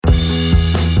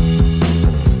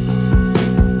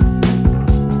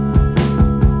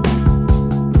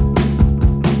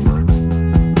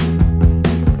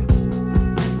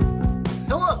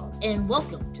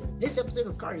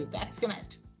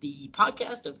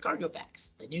with Cargo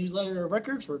Facts, the newsletter of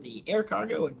record for the air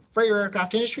cargo and freighter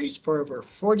aircraft industries for over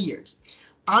 40 years.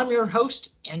 I'm your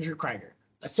host, Andrew Kreider,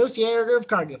 Associate Editor of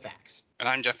Cargo Facts. And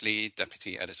I'm Jeff Lee,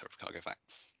 Deputy Editor of Cargo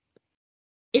Facts.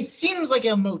 It seems like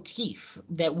a motif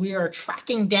that we are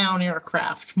tracking down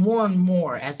aircraft more and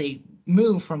more as they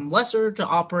move from lessor to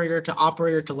operator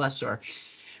to lessor.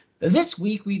 This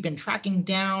week, we've been tracking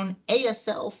down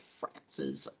ASL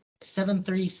France's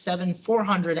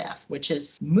 737-400F, which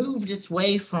has moved its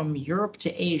way from Europe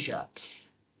to Asia.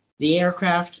 The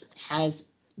aircraft has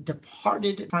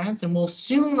departed France and will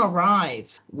soon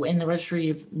arrive in the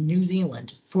registry of New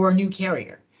Zealand for a new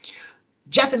carrier.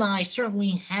 Jeff and I certainly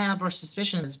have our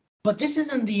suspicions, but this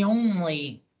isn't the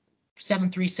only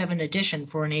 737 edition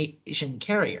for an Asian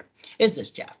carrier. Is this,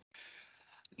 Jeff?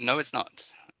 No, it's not,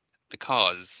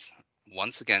 because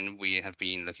once again, we have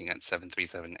been looking at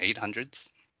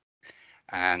 737-800s,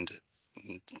 and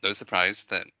no surprise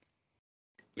that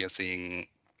we are seeing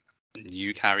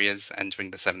new carriers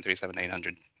entering the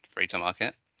 737-800 freighter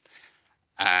market.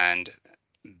 And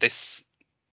this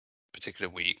particular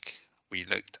week, we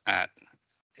looked at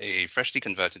a freshly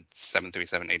converted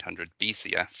 737-800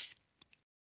 BCF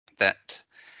that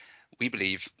we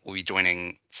believe will be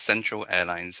joining Central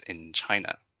Airlines in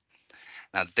China.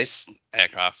 Now, this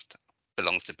aircraft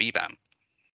belongs to BBAM,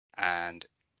 and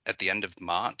at the end of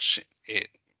March, it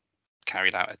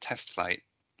carried out a test flight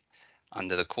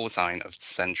under the call sign of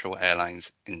Central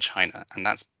Airlines in China. And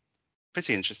that's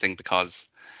pretty interesting because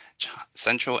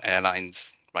Central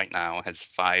Airlines right now has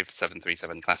 5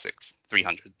 737 Classics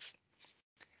 300s.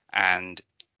 And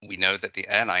we know that the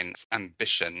airline's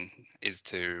ambition is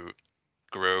to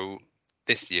grow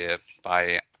this year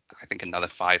by, I think, another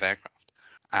 5 aircraft.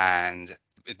 And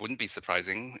it wouldn't be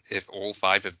surprising if all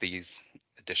 5 of these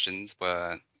additions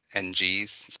were NGs,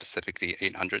 specifically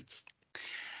 800s.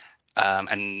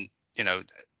 And, you know,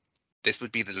 this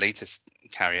would be the latest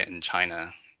carrier in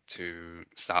China to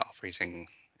start operating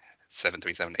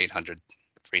 737-800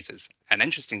 freighters. And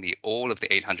interestingly, all of the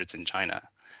 800s in China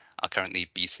are currently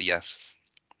BCFs.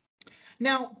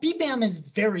 Now, BBAM is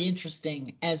very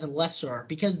interesting as a lessor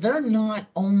because they're not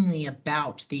only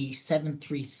about the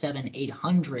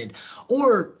 737-800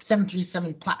 or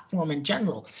 737 platform in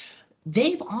general.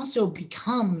 They've also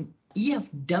become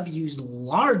EFW's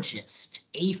largest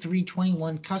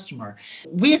A321 customer.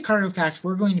 We at Cargo Facts,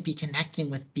 we're going to be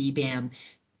connecting with BBAM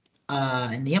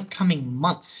in the upcoming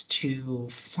months to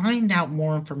find out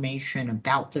more information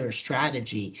about their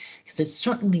strategy, because it's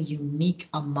certainly unique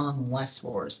among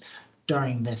lessors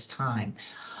during this time.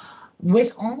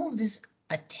 With all of this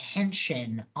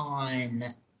attention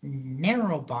on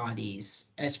narrow bodies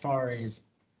as far as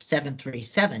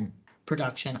 737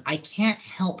 production, I can't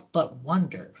help but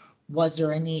wonder, was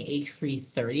there any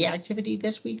A330 activity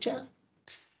this week, Jeff?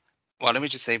 Well, let me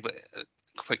just say a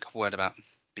quick word about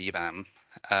BBAM.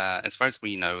 As far as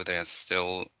we know, they're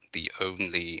still the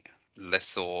only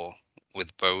lessor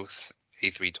with both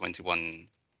A321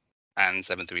 and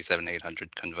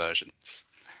 737-800 conversions.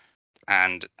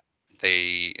 And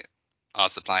they are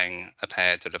supplying a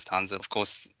pair to Lufthansa. Of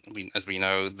course, as we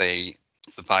know, they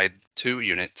supplied 2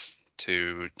 units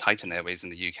to Titan Airways in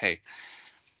the UK.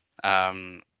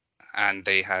 And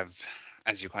they have,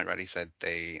 as you quite rightly said,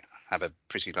 they have a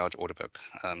pretty large order book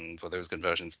for those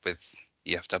conversions with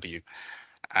EFW.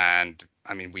 And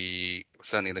I mean, we are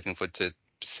certainly looking forward to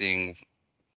seeing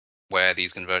where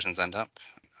these conversions end up.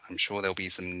 I'm sure there'll be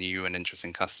some new and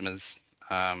interesting customers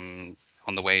on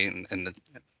the way in the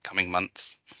coming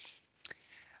months.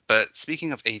 But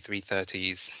speaking of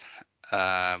A330s,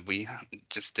 we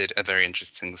just did a very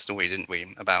interesting story, didn't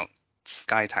we, about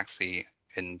SkyTaxi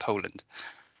in Poland.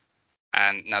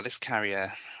 And now this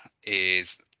carrier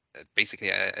is basically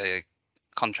a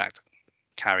contract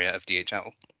carrier of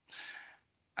DHL.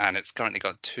 And it's currently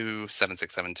got 2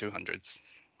 767-200s.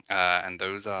 And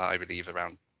those are, I believe,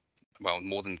 around,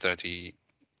 more than 30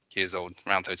 years old,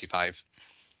 around 35.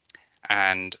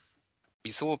 And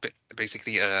we saw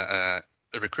basically a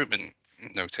recruitment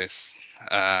notice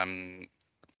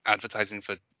advertising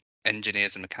for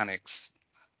engineers and mechanics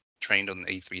trained on the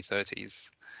A330s.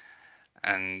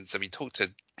 And so we talked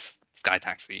to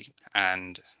SkyTaxi,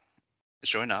 and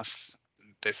sure enough,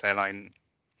 this airline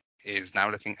is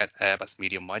now looking at Airbus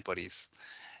medium wide bodies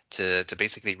to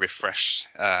basically refresh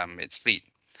its fleet.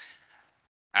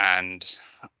 And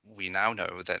we now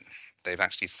know that they've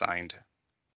actually signed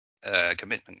a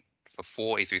commitment for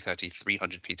 4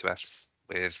 A330-300 P2Fs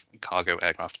with Cargo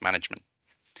Aircraft Management.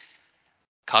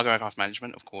 Cargo Aircraft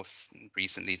Management, of course,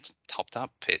 recently topped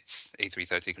up its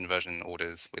A330 conversion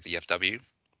orders with EFW,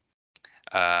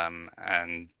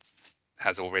 and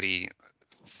has already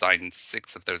assigned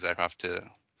 6 of those aircraft to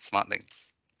SmartLynx.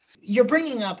 You're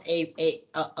bringing up a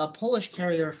Polish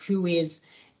carrier who is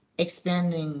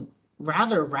expanding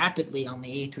rather rapidly on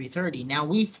the A330. Now,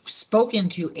 we've spoken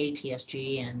to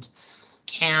ATSG and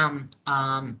CAM,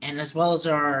 and as well as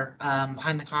our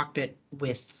Behind the Cockpit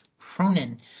with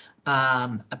Cronin,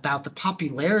 about the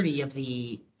popularity of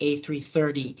the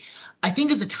A330. I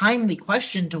think it's a timely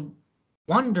question to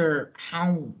wonder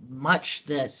how much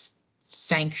the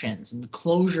sanctions and the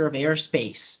closure of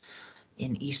airspace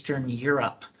in Eastern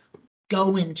Europe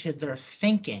go into their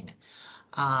thinking.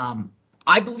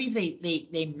 I believe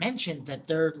they mentioned that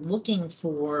they're looking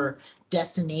for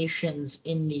destinations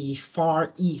in the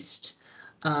Far East,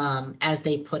 as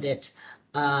they put it,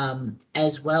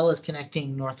 as well as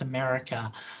connecting North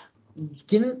America.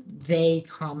 Didn't they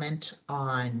comment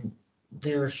on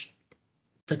the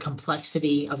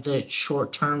complexity of the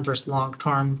short-term versus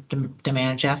long-term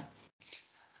demand, Jeff?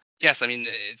 Yes, I mean,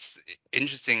 it's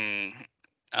interesting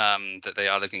that they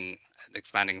are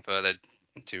expanding further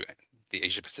to the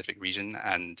Asia Pacific region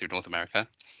and to North America.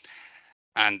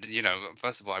 And,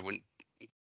 first of all, I wouldn't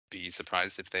be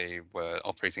surprised if they were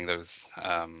operating those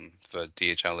for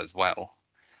DHL as well.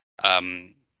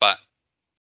 But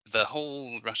the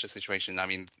whole Russia situation, I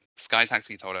mean,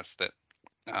 SkyTaxi told us that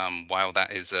while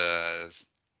that is a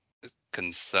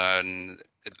concern,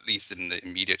 at least in the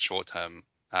immediate short term,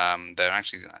 they're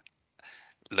actually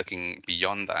looking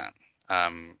beyond that.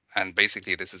 And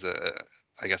basically, this is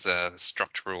a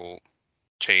structural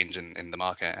change in the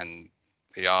market, and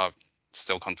they are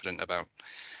still confident about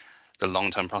the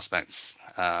long-term prospects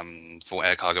for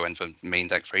air cargo and for main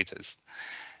deck freighters.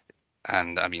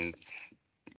 And I mean,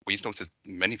 we've talked to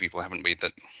many people, haven't we,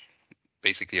 that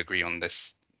basically agree on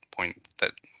this point,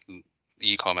 that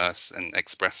e-commerce and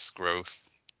express growth,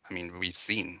 I mean, we've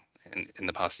seen in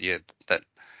the past year that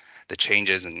the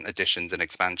changes and additions and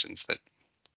expansions that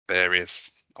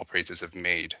various operators have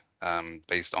made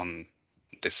based on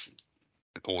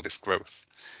all this growth.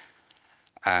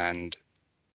 And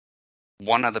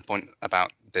one other point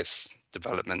about this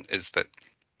development is that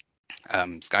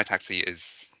SkyTaxi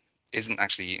isn't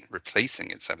actually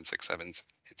replacing its 767s.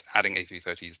 It's adding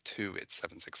A330s to its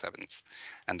 767s.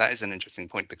 And that is an interesting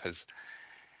point because,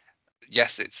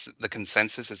 yes, it's the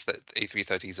consensus is that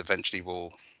A330s eventually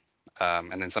will,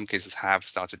 and in some cases have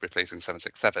started replacing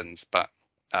 767s, but,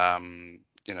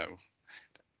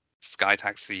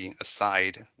 SkyTaxi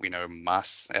aside, we know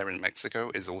MAS Air in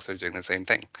Mexico is also doing the same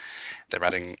thing. They're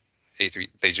adding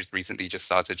they recently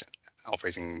started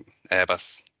operating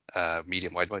Airbus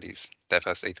medium wide bodies, their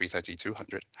first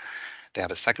A330-200. They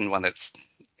have a second one that's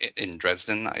in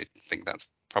Dresden. I think that's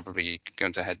probably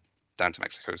going to head down to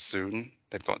Mexico soon.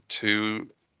 They've got 2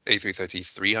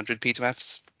 A330-300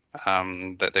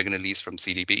 P2Fs that they're going to lease from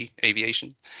CDB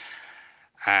Aviation.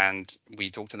 And we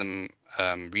talked to them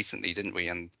recently, didn't we?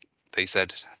 And they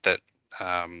said that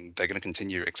they're going to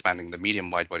continue expanding the medium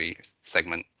wide body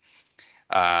segment.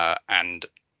 And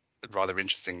rather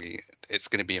interestingly, it's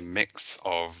going to be a mix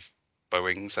of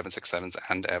Boeing 767s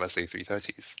and Airbus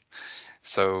A330s.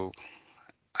 So,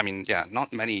 I mean, yeah,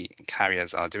 not many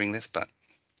carriers are doing this, but,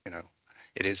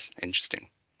 it is interesting.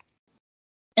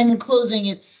 And in closing,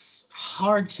 it's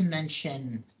hard to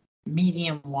mention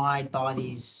medium wide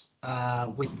bodies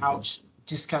without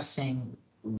discussing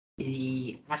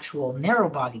the actual narrow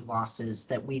body losses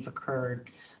that we've occurred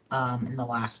in the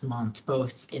last month,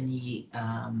 both in the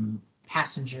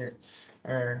passenger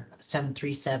or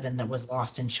 737 that was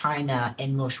lost in China,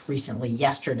 and most recently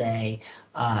yesterday,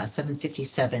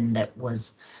 757 that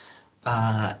was,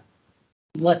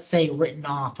 let's say, written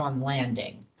off on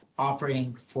landing,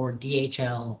 operating for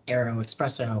DHL Aero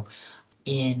Expresso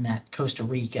in Costa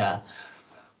Rica.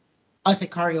 Us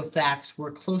at Cargo Facts,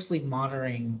 we're closely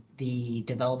monitoring the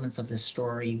developments of this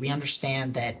story. We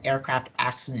understand that aircraft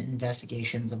accident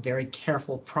investigation is a very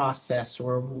careful process.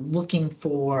 We're looking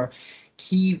for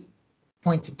key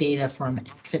points of data from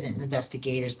accident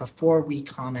investigators before we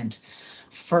comment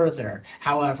further.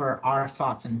 However, our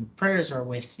thoughts and prayers are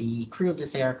with the crew of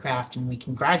this aircraft, and we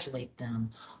congratulate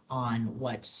them on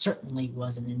what certainly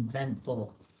was an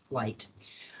eventful flight.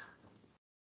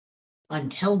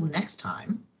 Until next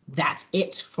time, that's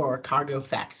it for Cargo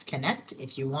Facts Connect.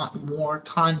 If you want more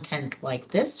content like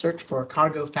this, search for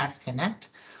Cargo Facts Connect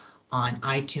on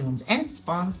iTunes and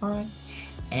Spotify,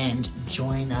 and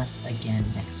join us again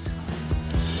next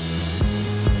time.